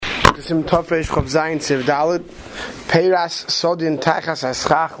Sim Tofresh Chav Zayin Tziv Dalet Peiras Sodin Tachas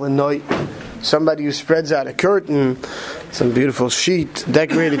Aschach Lenoi. Somebody who spreads out a curtain, some beautiful sheet,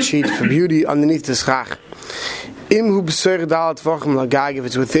 decorated sheet for beauty underneath the schach. Im hu b'soich dalet tvachim lagag, if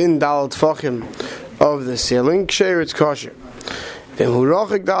it's within dalet tvachim of the ceiling, ksher, it's kosher. Im hu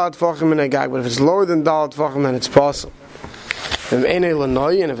rochik dalet tvachim in a gag, but if it's lower than dalet tvachim, then it's possible. Im enei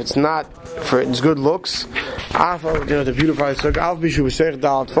lanoi, and if it's not for its good looks, to beautify the sukkah, alf bishu b'soich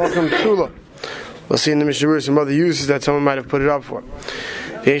dalet tvachim psula. We'll see in the Mishnah some other uses that someone might have put it up for.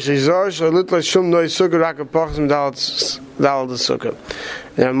 And Moses says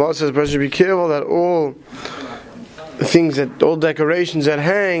the person should be careful that all decorations that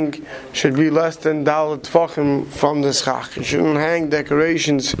hang should be less than dalet tvachim from the schach. You shouldn't hang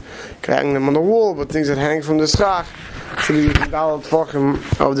decorations, you can hang them on the wall, but things that hang from the schach should be dalet tvachim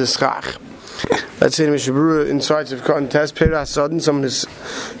of the schach. Let's say the Mishnah Berurah inside of cotton test Peiras Sodin, someone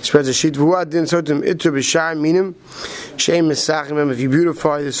spreads a sheet. If you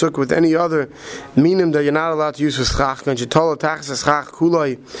beautify the sukkah with any other minim that you're not allowed to use for schach, I've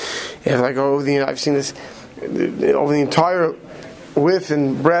seen this over the entire width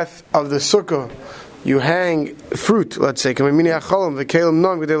and breadth of the sukkah, you hang fruit. Let's say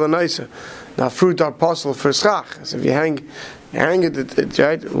now fruit are possible for schach. So if you hang it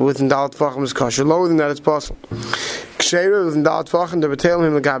right within dalet tvachim is kosher. Lower than that, it's possible. Ksheira within dalet tvachim, the betel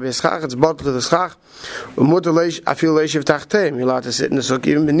him legabe schach. It's bottled to the schach. Umuter leish afil leishiv tachteim. You're allowed to sit in the sukkah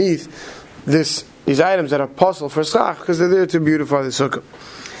even beneath these items that are possible for schach because they're there to beautify the sukkah.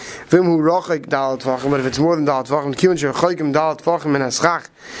 Vim hu rochik dalet tvachim, but if it's more than dalet tvachim, kivan shechoikim dalet tvachim in a schach,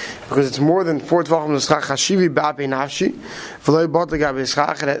 because it's more than 4 tvachim in the schach. Chashivi ba'pei nafshi.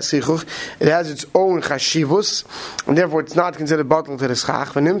 It has its own chashivus, and therefore it's not considered bottle to the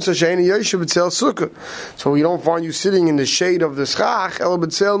schach. So we don't find you sitting in the shade of the schach, and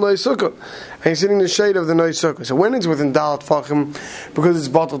you're sitting in the shade of the noy sukkah. So when it's within dalet tvachim, because it's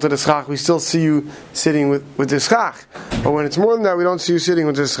bottle to the schach, we still see you sitting with the schach. But when it's more than that, we don't see you sitting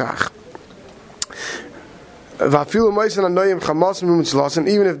with the schach. Even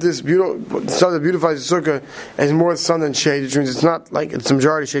if this sun that beautifies the sukkah is more sun than shade, which means it's not like it's the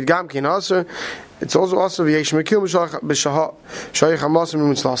majority shade. It's also v'yesh mekil b'shah shayich hamasim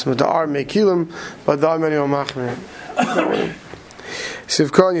mitzlasim. There are mekilim, but there are many omachmir.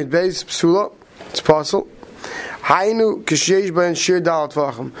 Sivkon yid beis psula. It's possible. Hainu k'sheish ben shir dalet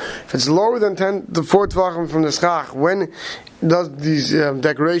tvachim. If it's lower than 4 tvachim from the schach, when does these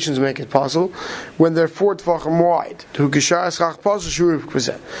decorations make it possible? When they're 4 tvachim wide.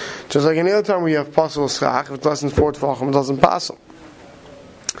 Just like any other time we have possible schach, if it's less than 4 tvachim, it doesn't possible.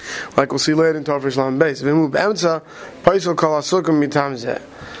 Like we'll see later in Tov Lam Beis. If we move Emtza, Paisel Kol HaSukkah Mitam Zeh.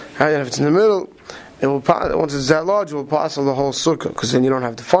 And if it's in the middle, it will once it's that large, it will pass the whole sukkah, because then you don't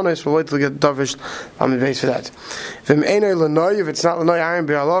have the funness. We'll wait till we get Tov Lam Beis for that. If it's not Lanoi Iron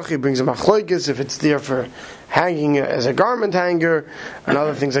Be'alach, he brings a machloikis. If it's there for hanging as a garment hanger and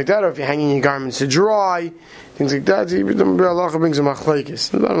other things like that, or if you're hanging your garments to dry, things like that, the Be'alach brings a machloikis.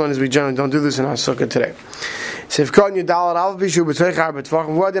 The bottom line is we generally don't do this in our sukkah today. Even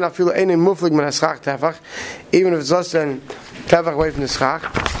if it's less than tefach away from the schach,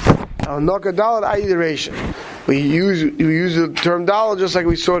 we use the term dalal just like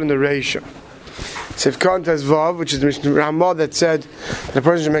we saw it in the ratio. Sivkon has vav, which is the Mishnah Ramah that said that the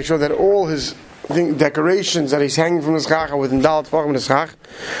person should make sure that all his decorations that he's hanging from the schach are within dalet tvachim the schach.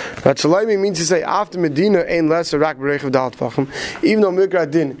 But Shalaimi means to say after Medina ain't less a rak bereich of dalet tvachim. Even though Mikra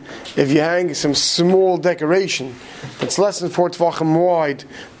Din, if you hang some small decoration that's less than 4 tvachim wide,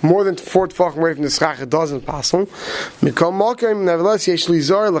 more than 4 tvachim away from the schach, it doesn't pass on. Nevertheless, yesh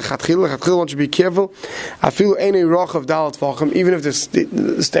lizar lechatchil want to be careful. I feel any roch of dalet tvachim, even if this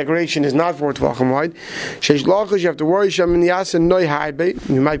decoration is not 4 tvachim wide. Sheish lachos, you have to worry.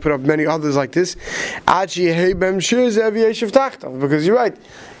 You might put up many others like this. Because you're right,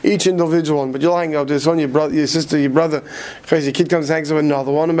 each individual one, but you'll hang up this one, your brother, your sister, your brother, crazy kid comes and hangs up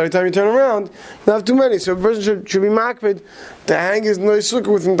another one, and by the time you turn around, you have too many. So a person should be makpid to hang his noy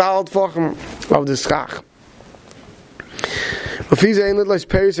sukkah within dalet tvachim of the schach. If he's a little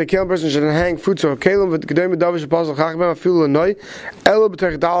Paris, a person shouldn't hang fruits or kalim, but the gedem davish apostle chachmem afilu lenoy elo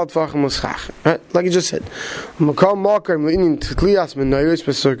b'terech dalet tvachim l'schach. Right, like you just said. Makam makim leinin tklias menayos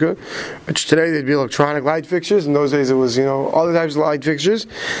b'sukkah, which today they'd be electronic light fixtures. In those days it was other types of light fixtures.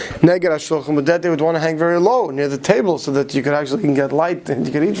 Neged hashulchan, but that they would want to hang very low near the table so that you could actually get light and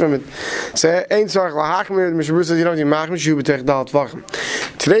you could eat from it. So ein tzarich lahachmir. Mishnah Berurah says you don't need machmir shu b'terech dalet tvachim.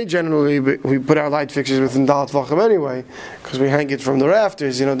 Today generally we put our light fixtures within dalet tvachim anyway because we hang hang it from the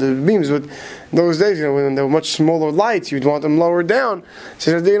rafters, the beams. But in those days, when they were much smaller lights, you'd want them lower down.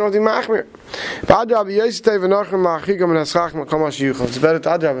 So they don't do machmir. It's better to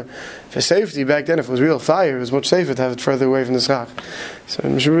adrab. For safety, back then, if it was real fire, it was much safer to have it further away from the schach. So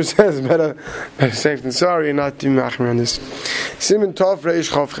Mishmur says, better safe than sorry, and not do machmir on this. Simen Tov Reish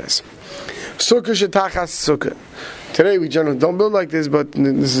Chavches. Sukkah shetachas sukkah. Today we generally don't build like this, but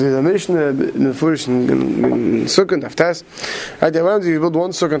this is a Mishnah in the Furish in Sukkah and Haftas. Right, they want to build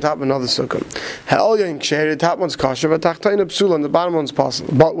one sukkah on top of another sukkah. Ha'ol yain ksher, the top one's kosher, but tachtoina psula, and the bottom one's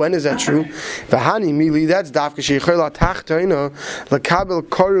possible. But when is that true? V'hani mili, that's dafka sheichel tachtoina lekabel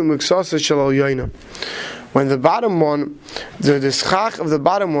koru muksasa shalol yaina. When the bottom one, the schach of the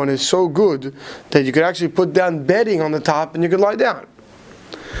bottom one is so good that you could actually put down bedding on the top and you could lie down.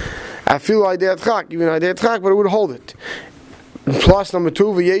 I feel idea tchak, even idea tchak, but it would hold it. Plus number 2,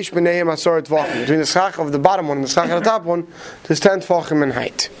 v'yesh b'neihem asoret tvachim. Between the schach of the bottom one and the schach of the top one, there's 10 tvachim in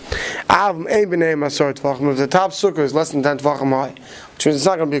height. Av ein b'neihem asoret tvachim. If the top sukkah is less than 10 tvachim high, which means it's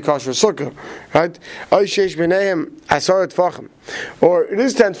not going to be a kosher sukkah, right? Oishesh b'neihem asoret tvachim. Or it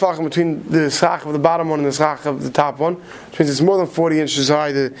is 10 tvachim between the schach of the bottom one and the schach of the top one, which means it's more than 40 inches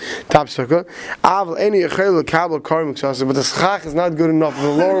high, the top sukkah. Av eni echel l'kabel karim ksasa. But the schach is not good enough for the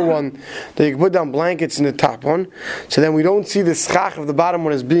lower one that you can put down blankets in the top one. So then we don't see the schach of the bottom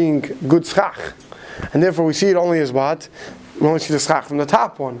one as being good schach, and therefore we see it only as what? We only see the schach from the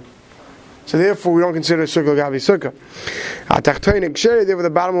top one. So therefore we don't consider sukkah gabi sukkah. Therefore the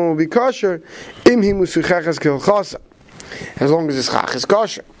bottom one will be kosher as long as the schach is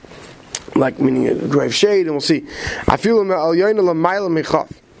kosher, like meaning a grave shade, and we'll see.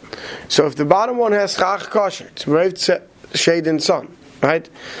 So if the bottom one has schach kosher, it's grave shade and sun, right?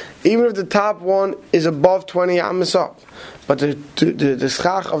 Even if the top one is above 20 amas up, but the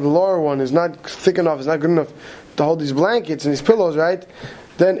schach of the lower one is not thick enough, it's not good enough to hold these blankets and these pillows, right?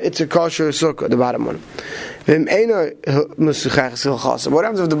 Then it's a kosher sukkah, the bottom one. What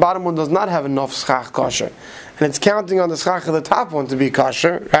happens if the bottom one does not have enough schach kosher, and it's counting on the schach of the top one to be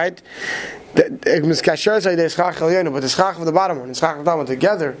kosher, right? But the schach of the bottom one and the schach of the top one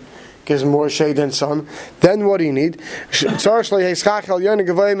together gives more shade than sun. Then what do you need? And just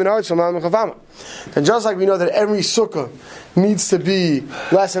like we know that every sukkah needs to be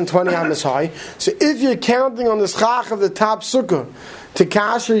less than 20 amas high, so if you're counting on the schach of the top sukkah to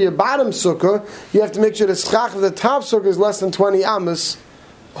kasher your bottom sukkah, you have to make sure the schach of the top sukkah is less than 20 amas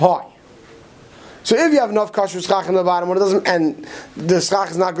high. So if you have enough kasher schach in the bottom one, and the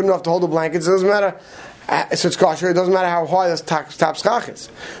schach is not good enough to hold the blankets, it doesn't matter. So it's kosher. It doesn't matter how high the top schach is.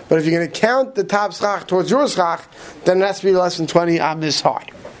 But if you're going to count the top schach towards your schach, then it has to be less than 20 amas high.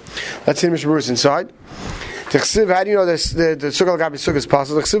 Let's see Mishmur inside. How do you know the sukkah gabi sukkah is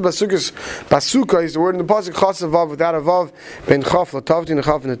possible? The basukkah is the word in the pasuk chas vav without a vav ben chaf latav in the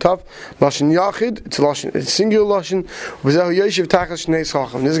chaf and the tav lashon yachid. It's singular lashon. V'zehu yeshiv tachas shnei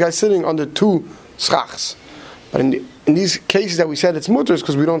schachim. This guy's sitting under 2 schachs. But in these cases that we said it's mutter,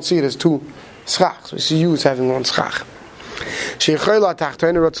 because we don't see it as 2 schachs. We see you as having 1 schach. That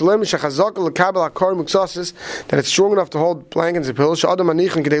it's strong enough to hold blankets and pillows. That a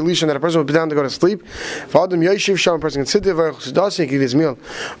person will be down to go to sleep. A person can sit there, he can eat his meal.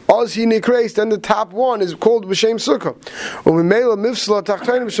 Then the top one is called b'shem sukkah.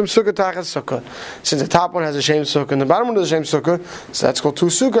 Since the top one has a shem sukkah and the bottom one has a shem sukkah, so that's called 2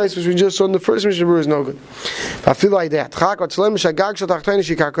 sukkahs, which we just saw in the first Mishnah is no good. I feel like that. The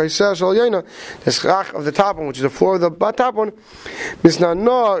schach of the top one, which is the floor of the top one,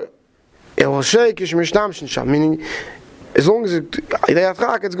 it will shake, meaning as long as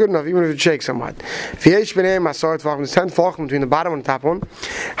it's good enough, even if it shakes somewhat. There's 10 tvachim between the bottom and the top one.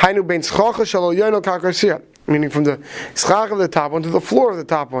 Meaning from the schach of the top one to the floor of the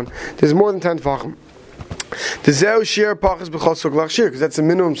top one, there's more than 10 tvachim. Because that's the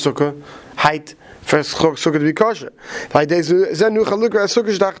minimum sukkah height for sukkah to be kosher.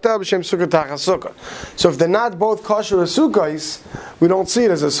 So if they're not both kosher as sukkahs, we don't see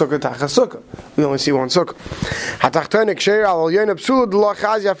it as a sukkah tachas sukkah. We only see 1 sukkah.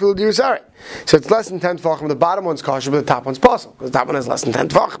 So it's less than 10 tvachim. The bottom one's kosher, but the top one's possible, because the top one has less than 10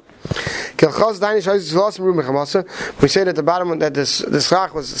 tvachim. We say that the bottom one, that the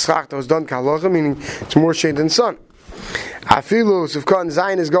schach was the schach that was done k'halacha, meaning it's more shade than sun. Afilu Sivkot and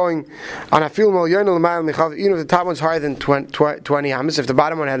Zayin is going on Afilu Mal Yonah L'Mayel Mechav. Even if the top one's higher than 20 amas, if the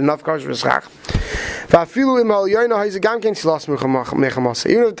bottom one had enough kosher for schach. Afilu Mal Yonah Ha'izagam Ken Silas Mechamasa.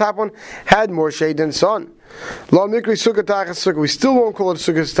 Even if the top one had more shade than sun. La mikri sukkah tachas sukkah. We still won't call it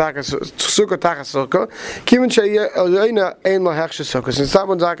sukkah tachas sukkah. Kivin she'yina ein la hechsha sukkah. Since that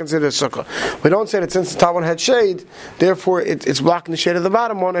one's not considered a sukkah, we don't say that since the top one had shade, therefore it's blocking the shade of the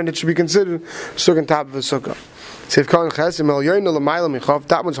bottom one, and it should be considered sukkah on top of a sukkah.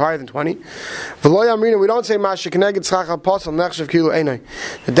 That one's higher than 20. We don't say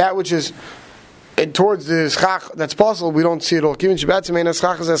that which is towards the schach that's possible, we don't see it all. Since be'etzim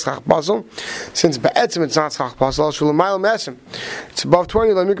it's not schach possible, it's above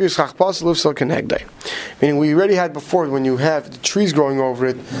 20. Meaning we already had before, when you have the trees growing over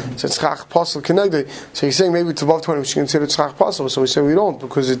it, so it's schach possible connected. So you're saying maybe it's above 20, we should consider it schach possible. So we say we don't,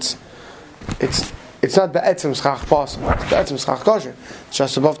 because it's not be'etzim schach possible, it's be'etzim schach kosher. It's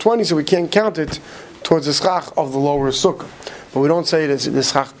just above 20, so we can't count it towards the schach of the lower sukkah. But we don't say it's the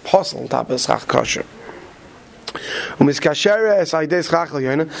schach possible on top of the schach kosher. If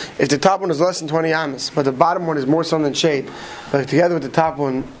the top one is less than 20 amas, but the bottom one is more sun than shade, but together with the top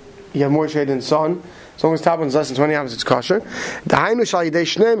one you have more shade than sun, as long as the top one is less than 20 amas, it's kosher.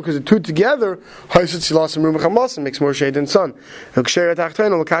 Because the two together makes more shade than sun.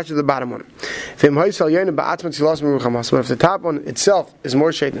 The bottom one. But if the top one itself is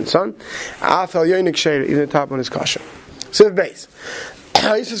more shade than sun, even the top one is kosher. Siv base.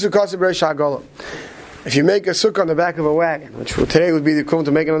 If you make a sukkah on the back of a wagon, which today would be the equivalent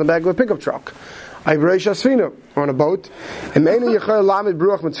to making it on the back of a pickup truck, or on a boat, if it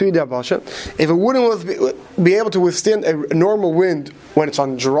wouldn't be able to withstand a normal wind when it's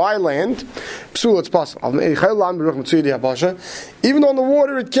on dry land, it's possible. Even on the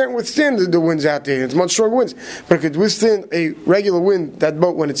water, it can't withstand the winds out there. It's much stronger winds, but it could withstand a regular wind. That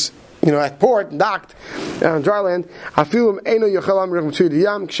boat, when it's at port, docked on dry land, it's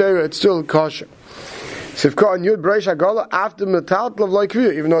still kosher. After metal like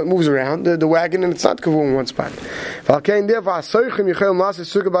even though it moves around the wagon and it's not kavum in one spot. The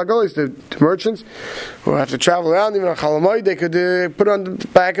merchants who have to travel around even on Chalamai, they could put on the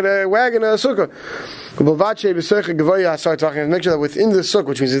back of the wagon a sukkah. I started talking to make sure that within the sukkah,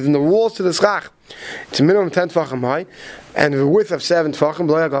 which means within the walls to the schach, it's a minimum 10 tefachim high, and a width of 7 tefachim,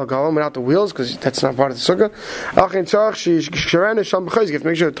 without the wheels, because that's not part of the sukkah. You have to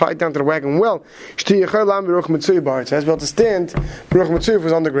make sure to tie it down to the wagon well. It has to be able to stand Baruch Mitzvah if it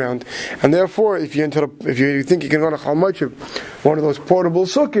was on the ground. And therefore, if you think you can run a Chalmai, one of those portable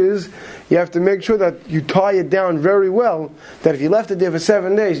sukkahs, you have to make sure that you tie it down very well, that if you left it there for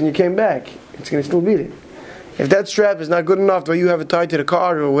 7 days and you came back, it's going to still beat it. If that strap is not good enough, the way you have it tied to the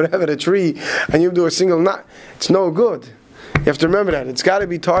car or whatever, the tree, and you do a single knot, it's no good. You have to remember that. It's got to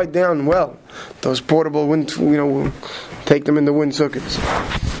be tied down well. Those portable wind, we'll take them in the wind sukkahs.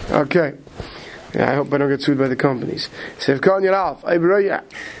 Okay. Yeah, I hope I don't get sued by the companies. I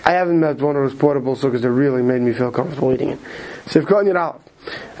haven't met one of those portable sukkahs that really made me feel comfortable eating it.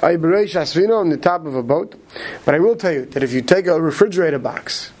 On the top of a boat. But I will tell you that if you take a refrigerator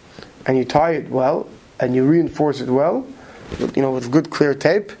box and you tie it well and you reinforce it well, with good clear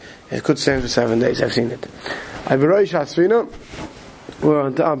tape, it could stand for 7 days. I've seen it. We're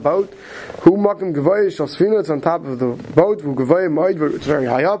on a boat. It's on top of the boat. It's very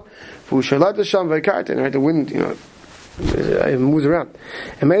high up. The wind, it moves around.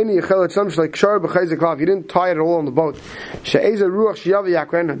 You didn't tie it all on the boat.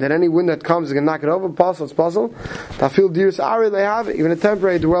 That any wind that comes is going to knock it over. It's possible. They have it. Even a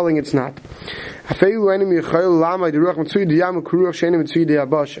temporary dwelling, it's not. The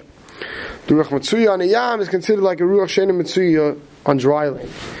Ruach Matsuya on a Yam is considered like a Ruach Sheina Matsuya on dry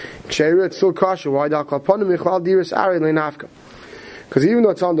land. It's still kosher. Why? Because even though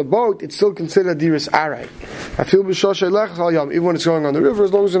it's on the boat, it's still considered diras aray. I feel even when it's going on the river,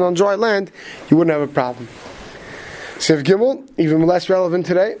 as long as it's on dry land, you wouldn't have a problem. Siv Gimel, even less relevant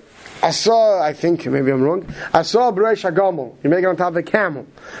today. I think, maybe I'm wrong, I saw a Bereish HaGamel. You make it on top of a camel.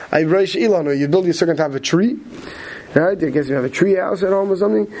 A Bereish Ilano, you build your sukkah on top of a tree. Right? I guess you have a tree house at home or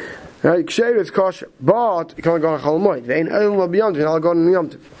something. Right? Ksheir is kosher. But, you can't go on Chalamoid. Ve'in Elim L'Biyam, you're not going on Yom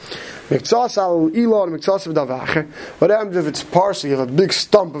Tov. Miktsas al Elon, Miktsas of Davache. What happens if it's partially, you have a big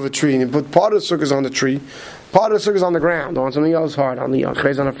stump of a tree, and you put part of the sukkahs on the tree, part of the sukkahs on the ground, or on something else hard, on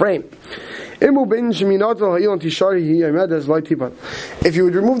a frame. If you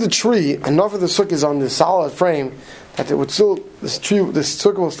would remove the tree, enough of the sukkah is on the solid frame that it would still, this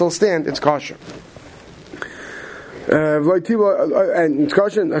sukkah will still stand, it's kosher. And it's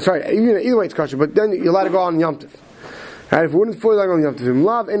kosher. Either way it's kosher, but then you let it go on Yom Tov. Right, if it wouldn't fully on Yom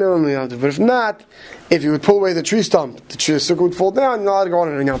Tov, but if not, if you would pull away the tree stump, the sukkah would fall down, and you let it go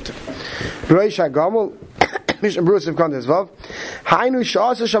on Yom Tov. Mishnah Berurah Sivkan Tezvav. Hainu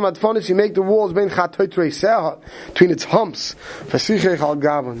sha'asa shamadfonis, you make the walls between its humps.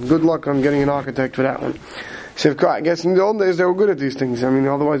 Good luck on getting an architect for that one. Sivkan, I guess in the old days they were good at these things. I mean,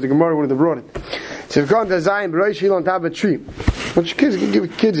 otherwise the Gemara would have brought it. Sivkan Tezayim, B'roi Shil on top of a tree. Which kids can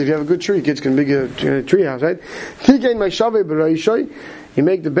give kids, if you have a good tree, kids can make a tree house, right? Tikein Meishave B'roi Shoi, you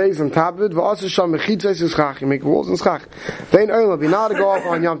make the base on top of it. V'asa sham mechitzes yischach. You make walls and schach. Vein oila be not to go off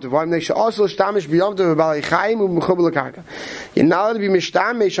on Yom Tov. V'im neisha also shtamish b'Yom Tov v'balei chayim u'mechubel l'karka. You're not allowed to be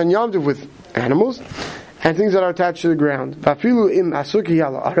mishtamish on Yom Tov with animals and things that are attached to the ground. V'afilu im asuki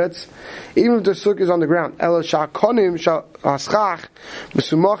yala aretz. Even if the sukkah is on the ground. Ela shakonim sha'aschach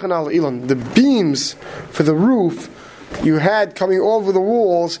b'sumachan al ilan. The beams for the roof you had coming over the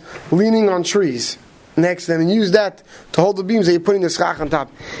walls, leaning on trees next to them, and use that to hold the beams that you're putting the schach on top.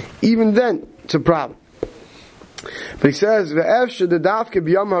 Even then, it's a problem. But he says, "Ve'efshe the dafke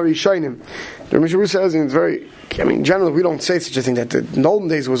b'yam harishayim." The Mishnah Berurah says, and it's very, I mean, generally we don't say such a thing. That in the olden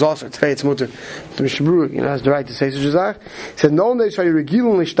days it was also. Today it's mutter. The Mishnah Berurah, has the right to say such a thing. He said, "In the olden days,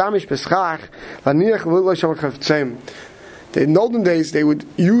 regilun l'shtamish b'schach laniach v'lo shem chafetzeim." In the olden days, they would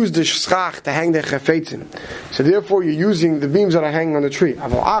use the schach to hang their chafetzim. So therefore, you're using the beams that are hanging on the tree. We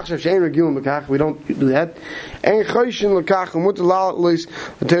don't do that. And you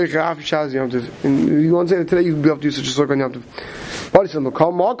want to say that today you'd be able to do such a sukkah on Yom Tov. But he said,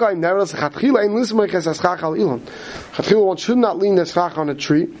 one should not lean the schach on a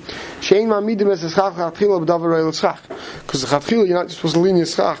tree. Because the chatchila, you're not supposed to lean your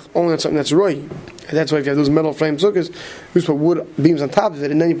schach only on something that's roi. And that's why if you have those metal frame sukkahs, you put wood beams on top of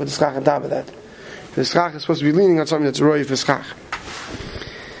it, and then you put the schach on top of that. The schach is supposed to be leaning on something that's roi for schach.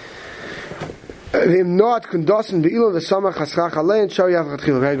 But if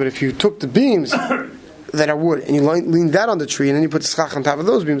you took the beams that are wood and you lean that on the tree, and then you put the schach on top of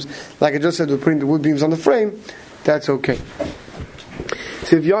those beams, like I just said, we're putting the wood beams on the frame, that's okay.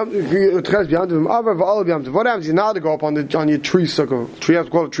 So if what happens? You're not to go up on your tree sukkah. You have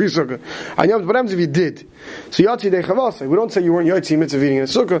to call it tree sukkah. And what happens if you did? So yotzi de chavasa. We don't say you weren't yotzi mitzvah eating a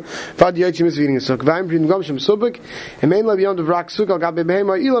sukkah. Vad yotzi mitzvah eating a sukkah. Vayim prin gam subik. Emein la beyond the vrak sukkah gabe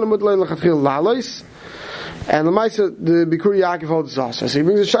behema ilan amud leil lachatchil lalos. And the Maisa, the Bikuri Yaakov holds also. So he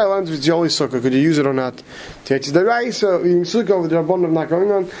brings a shayla if it's the only sukkah. Could you use it or not? The Raisa eating sukkah over the Rabbanon of not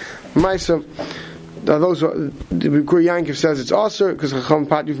going on. Maisa. Those the Bikuri Yaakov says it's also because Chacham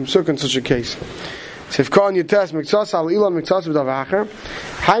pat you from sukkah in such a case. So if Kohen you test mikzas al ilan mikzas b'dav acher,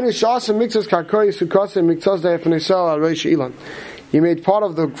 hainu shasa mikzas karkoi sukkos and mikzas de'efnesel al reish ilan. You made part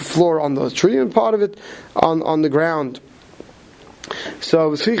of the floor on the tree and part of it on the ground.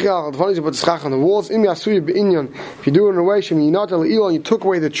 So if you put the schach on the walls, if you do it in a way, you took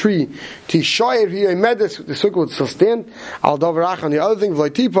away the tree, the sukkah would still stand. On the other thing,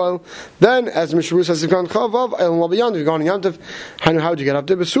 then as the Mishnah Berurah says, if you're going Yom Tov, how would you get up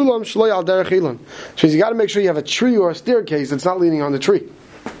there? So you got to make sure you have a tree or a staircase that's not leaning on the tree.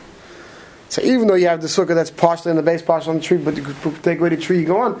 So even though you have the sukkah that's partially on the base, partially on the tree, but you could take away the tree you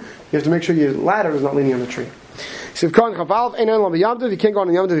go on, you have to make sure your ladder is not leaning on the tree. So if you can't go on the Yom Tov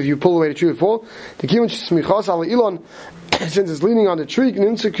if you pull away the tree, it will fall. The kiyun smichas al ilon, since it's leaning on the tree,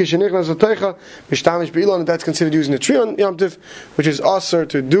 that's considered using the tree on Yom Tov, which is usher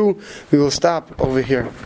to do. We will stop over here.